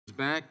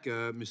back.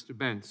 Mr.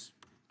 Bentz.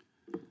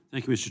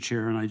 Thank you, Mr.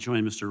 Chair, and I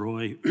join Mr.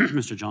 Roy,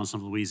 Mr. Johnson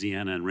of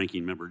Louisiana, and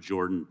Ranking Member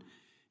Jordan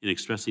in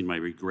expressing my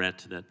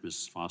regret that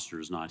Ms.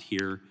 Foster is not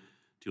here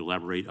to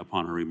elaborate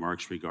upon her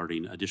remarks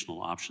regarding additional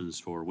options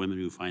for women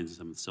who find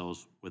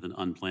themselves with an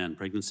unplanned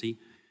pregnancy.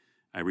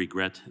 I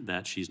regret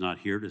that she's not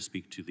here to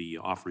speak to the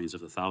offerings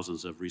of the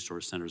thousands of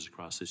resource centers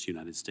across this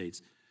United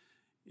States.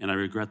 And I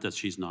regret that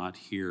she's not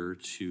here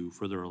to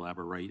further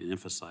elaborate and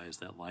emphasize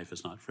that life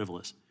is not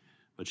frivolous.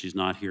 But she's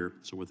not here.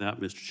 So with that,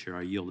 Mr. Chair,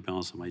 I yield the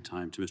balance of my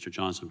time to Mr.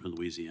 Johnson from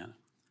Louisiana.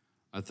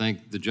 I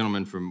thank the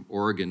gentleman from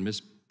Oregon.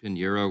 Ms.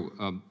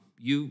 Pinheiro,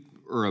 you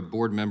are a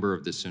board member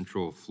of the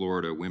Central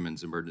Florida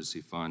Women's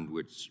Emergency Fund,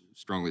 which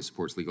strongly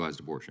supports legalized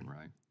abortion,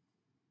 right?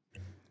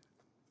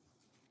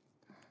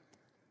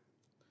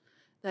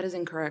 That is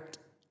incorrect.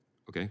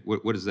 Okay,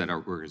 what does that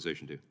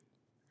organization do?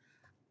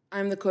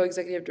 I'm the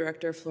co-executive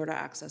director of Florida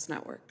Access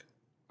Network.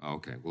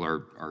 Okay,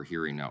 well, our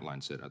hearing outline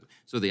said other.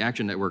 So the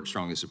Action Network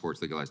strongly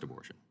supports legalized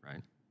abortion,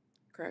 right?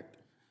 Correct.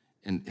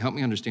 And help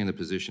me understand the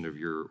position of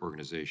your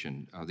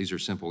organization. These are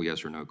simple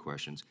yes or no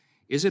questions.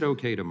 Is it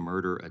okay to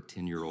murder a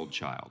 10-year-old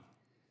child?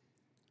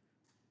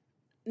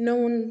 No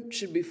one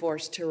should be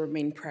forced to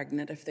remain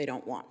pregnant if they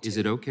don't want to. Is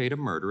it okay to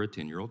murder a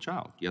 10-year-old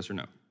child? Yes or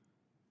no?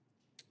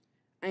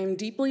 I am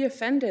deeply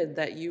offended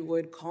that you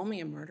would call me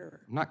a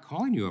murderer. I'm not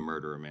calling you a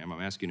murderer, ma'am.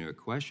 I'm asking you a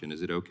question.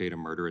 Is it okay to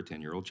murder a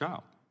 10-year-old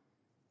child?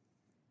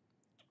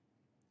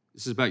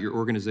 This is about your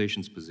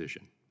organization's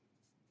position.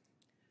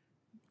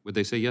 Would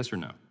they say yes or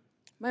no?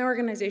 My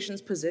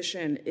organization's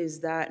position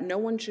is that no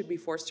one should be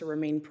forced to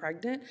remain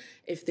pregnant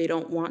if they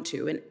don't want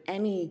to, and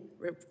any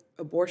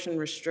abortion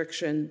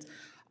restrictions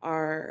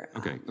are...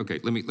 Okay.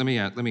 Let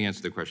me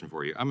answer the question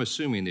for you. I'm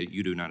assuming that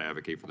you do not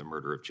advocate for the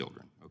murder of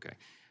children. Okay.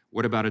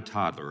 What about a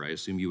toddler? I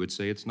assume you would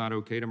say it's not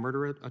okay to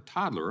murder a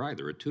toddler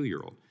either, a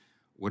 2-year-old.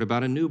 What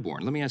about a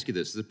newborn? Let me ask you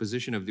this, the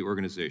position of the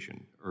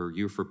organization. Are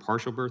you for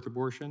partial birth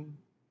abortion?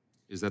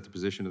 Is that the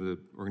position of the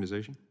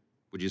organization?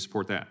 Would you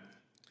support that?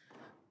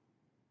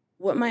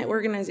 What my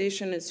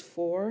organization is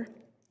for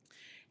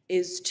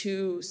is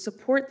to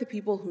support the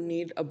people who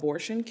need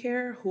abortion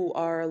care, who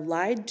are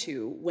lied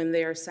to when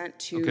they are sent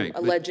to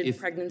alleged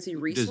pregnancy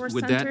resource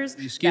centers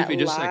that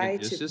lie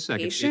to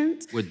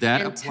patients and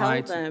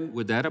tell them.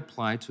 Would that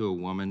apply to a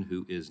woman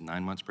who is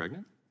 9 months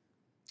pregnant?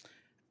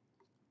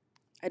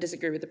 I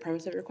disagree with the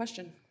premise of your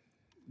question.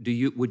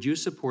 Would you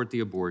support the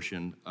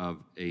abortion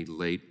of a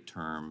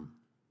late-term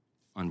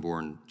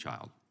unborn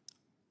child?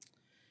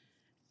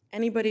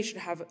 Anybody should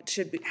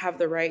have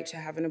the right to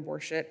have an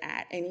abortion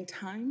at any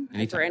time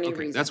and for any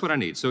reason. That's what I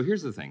need. So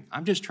here's the thing.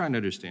 I'm just trying to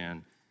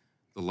understand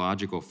the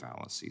logical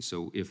fallacy.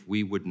 So if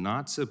we would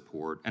not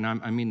support, and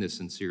I mean this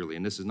sincerely,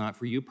 and this is not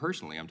for you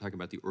personally, I'm talking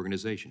about the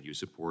organization. You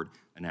support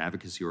an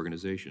advocacy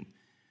organization.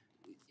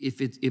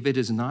 If it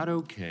is not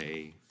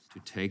okay to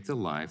take the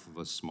life of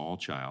a small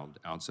child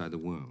outside the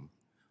womb,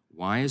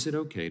 why is it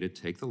okay to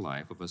take the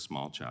life of a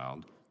small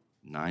child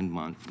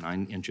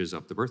 9 inches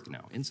up the birth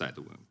canal, inside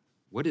the womb?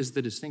 What is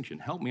the distinction?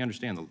 Help me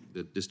understand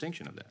the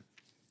distinction of that.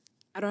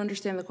 I don't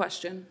understand the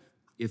question.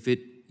 If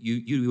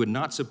you would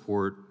not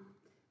support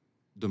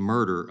the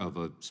murder of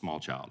a small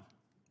child,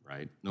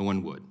 right? No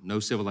one would. No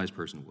civilized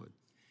person would.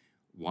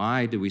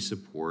 Why do we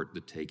support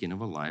the taking of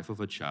a life of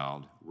a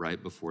child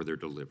right before they're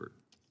delivered?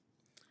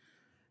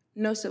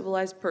 No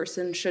civilized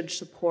person should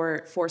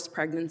support forced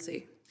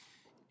pregnancy.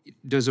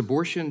 Does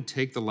abortion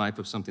take the life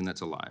of something that's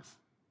alive?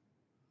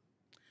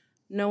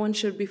 No one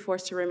should be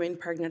forced to remain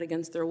pregnant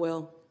against their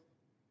will.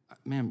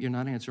 Ma'am, you're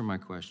not answering my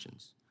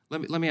questions.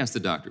 Let me ask the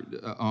doctor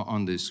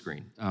on this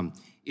screen.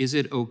 Is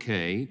it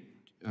okay,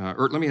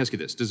 or let me ask you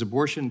this, does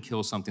abortion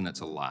kill something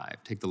that's alive,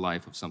 take the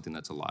life of something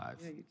that's alive?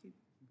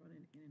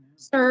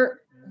 Sir,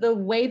 the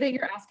way that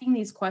you're asking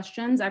these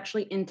questions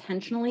actually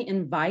intentionally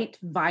invite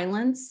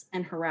violence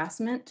and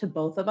harassment to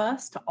both of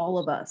us, to all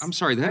of us. I'm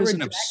sorry, that is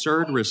an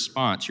absurd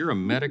response. You're a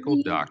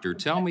medical doctor.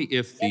 Tell me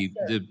if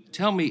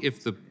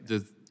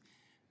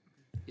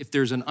if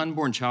there's an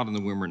unborn child in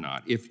the womb or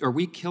not. Are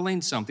we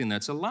killing something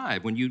that's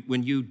alive? When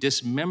you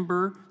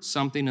dismember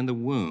something in the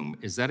womb,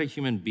 is that a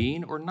human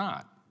being or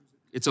not?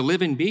 It's a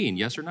living being,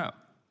 yes or no?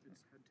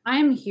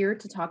 I'm here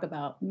to talk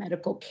about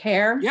medical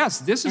care. Yes,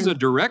 this is a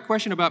direct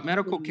question about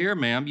medical care,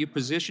 ma'am. You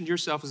positioned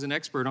yourself as an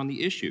expert on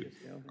the issue.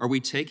 Are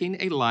we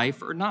taking a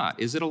life or not?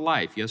 Is it a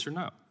life, yes or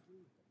no?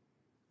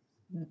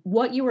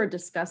 What you are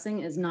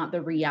discussing is not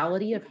the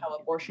reality of how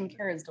abortion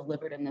care is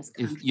delivered in this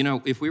country.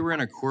 If we were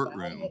in a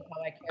courtroom,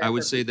 I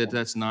would say that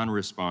that's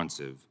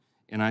non-responsive.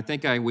 And I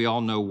think we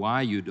all know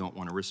why you don't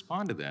want to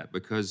respond to that,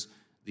 because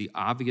the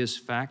obvious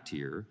fact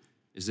here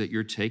is that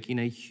you're taking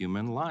a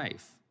human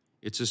life.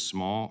 It's a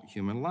small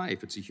human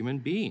life. It's a human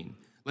being.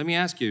 Let me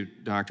ask you,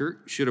 doctor,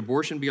 should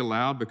abortion be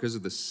allowed because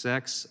of the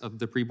sex of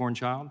the preborn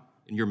child,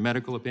 in your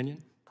medical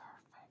opinion?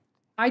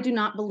 I do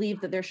not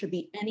believe that there should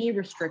be any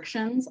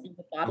restrictions on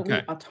the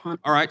bodily autonomy.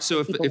 All right.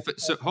 So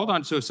hold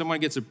on. So if someone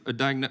gets a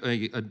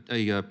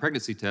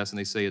pregnancy test and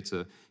they say it's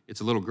a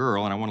little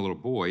girl and I want a little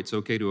boy, it's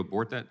okay to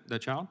abort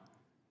that child?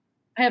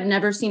 I have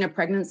never seen a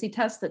pregnancy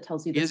test that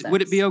tells you this.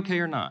 Would it be okay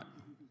or not?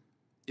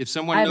 If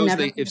someone I've knows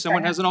never they, seen if a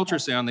someone has an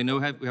pregnant ultrasound, they know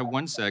have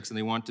one sex and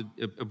they want to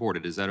abort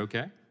it, is that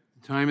okay?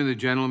 The time of the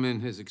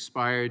gentleman has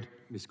expired.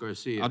 Ms.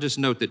 Garcia. I'll just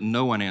note that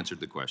no one answered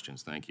the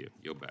questions. Thank you.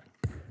 Yield back.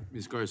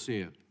 Ms.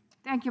 Garcia.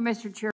 Thank you, Mr. Chair.